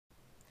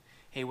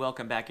Hey,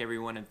 welcome back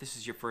everyone. If this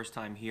is your first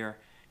time here,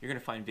 you're going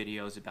to find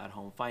videos about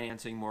home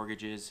financing,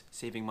 mortgages,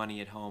 saving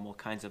money at home, all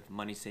kinds of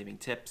money saving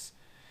tips.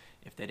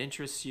 If that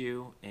interests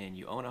you and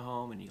you own a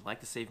home and you like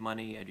to save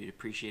money, I'd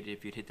appreciate it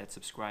if you'd hit that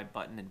subscribe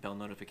button and bell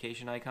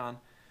notification icon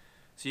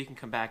so you can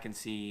come back and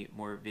see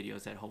more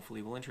videos that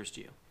hopefully will interest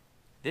you.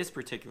 This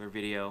particular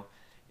video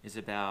is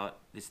about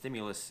the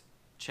stimulus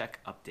check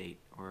update,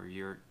 or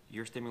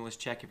your stimulus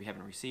check if you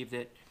haven't received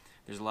it.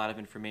 There's a lot of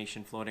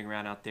information floating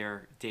around out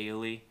there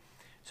daily,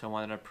 so I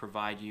wanted to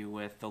provide you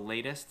with the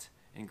latest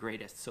and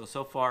greatest.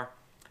 So far,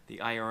 the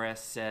IRS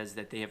says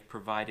that they have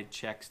provided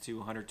checks to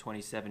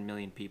 127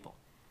 million people.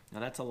 Now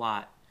that's a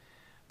lot,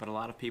 but a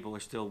lot of people are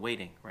still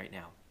waiting right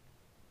now.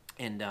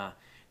 And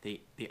the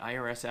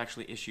IRS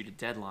actually issued a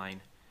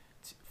deadline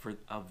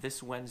of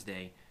this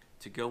Wednesday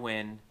to go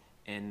in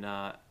and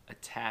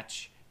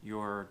attach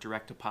your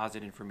direct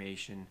deposit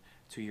information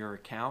to your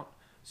account,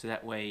 so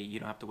that way you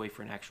don't have to wait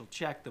for an actual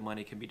check. The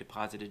money can be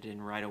deposited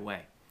in right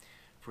away.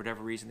 For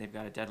whatever reason, they've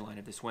got a deadline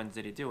of this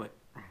Wednesday to do it.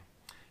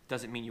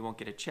 Doesn't mean you won't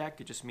get a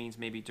check. It just means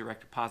maybe direct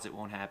deposit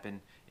won't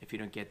happen if you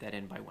don't get that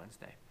in by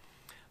Wednesday.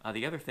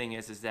 The other thing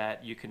is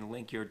that you can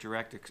link your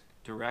Direct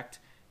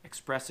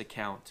Express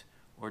account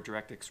or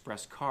Direct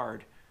Express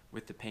card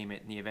with the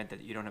payment in the event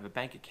that you don't have a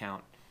bank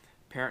account.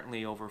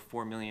 Apparently, over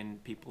 4 million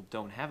people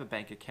don't have a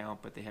bank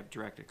account, but they have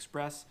Direct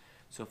Express.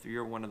 So if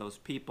you're one of those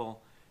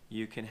people,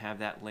 you can have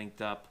that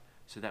linked up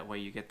so that way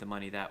you get the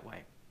money that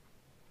way.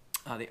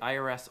 The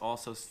IRS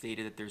also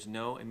stated that there's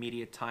no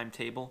immediate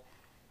timetable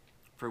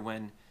for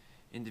when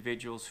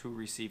individuals who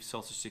receive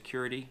Social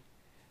Security,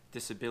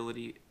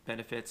 disability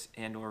benefits,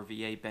 and or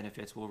VA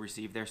benefits will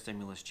receive their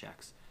stimulus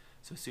checks.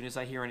 So as soon as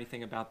I hear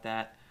anything about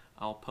that,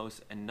 I'll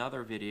post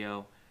another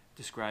video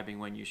describing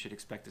when you should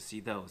expect to see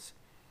those.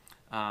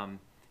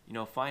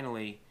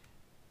 Finally,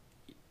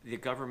 the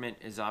government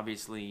is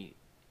obviously,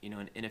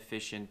 an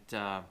inefficient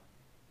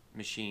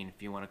machine,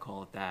 if you want to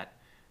call it that.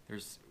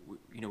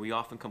 We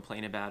often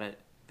complain about it.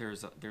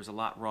 There's a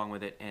lot wrong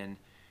with it, and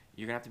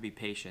you're gonna have to be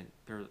patient.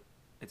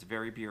 It's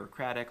very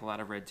bureaucratic, a lot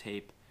of red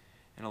tape,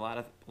 and a lot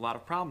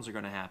of problems are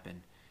going to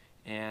happen.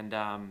 And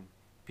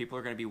people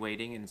are going to be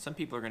waiting, and some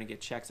people are going to get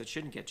checks that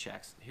shouldn't get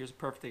checks. Here's a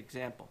perfect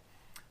example.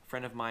 A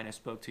friend of mine I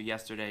spoke to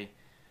yesterday,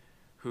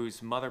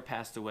 whose mother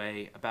passed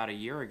away about a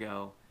year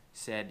ago,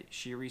 said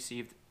she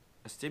received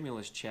a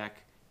stimulus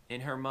check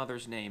in her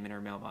mother's name in her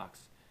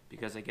mailbox,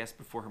 because I guess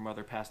before her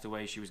mother passed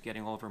away, she was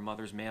getting all of her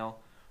mother's mail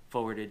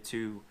forwarded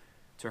to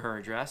her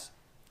address.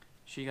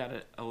 She got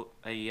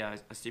a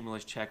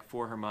stimulus check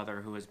for her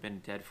mother, who has been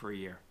dead for a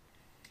year.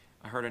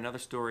 I heard another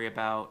story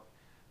about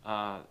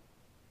a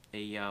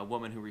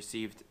woman who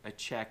received a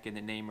check in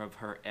the name of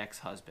her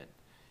ex-husband,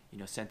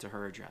 sent to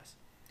her address.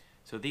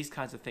 So these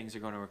kinds of things are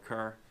going to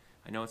occur.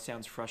 I know it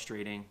sounds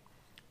frustrating,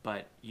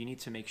 but you need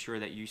to make sure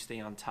that you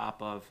stay on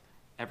top of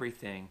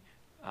everything,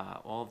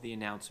 all of the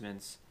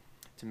announcements,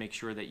 to make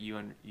sure that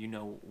you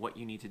know what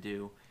you need to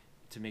do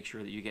to make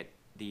sure that you get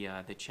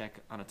the check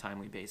on a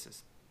timely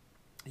basis.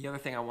 The other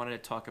thing I wanted to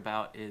talk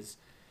about is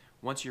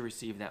once you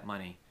receive that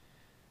money,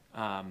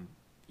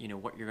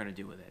 what you're going to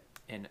do with it.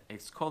 And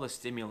it's called a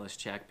stimulus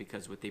check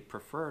because what they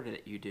prefer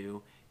that you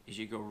do is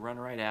you go run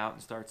right out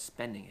and start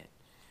spending it.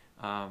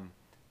 The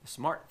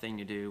smart thing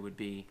to do would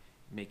be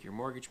make your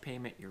mortgage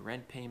payment, your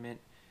rent payment,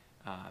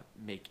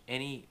 make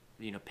any,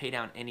 pay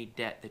down any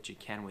debt that you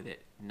can with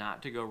it,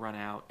 not to go run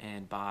out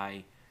and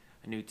buy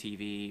a new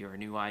TV or a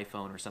new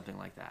iPhone or something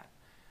like that.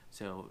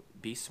 So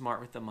be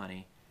smart with the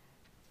money.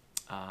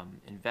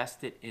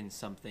 Invest it in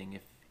something.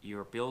 If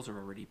your bills are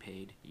already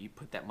paid, you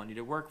put that money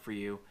to work for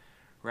you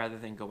rather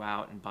than go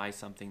out and buy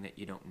something that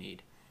you don't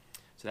need.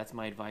 So that's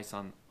my advice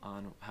on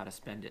how to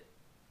spend it.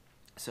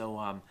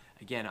 So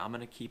again, I'm going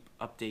to keep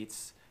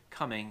updates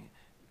coming.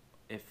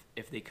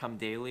 If they come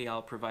daily,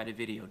 I'll provide a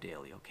video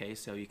daily, okay?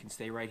 So you can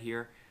stay right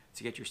here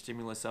to get your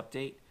stimulus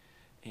update.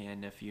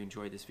 And if you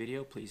enjoyed this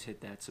video, please hit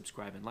that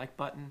subscribe and like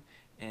button,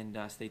 and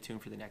stay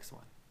tuned for the next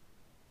one.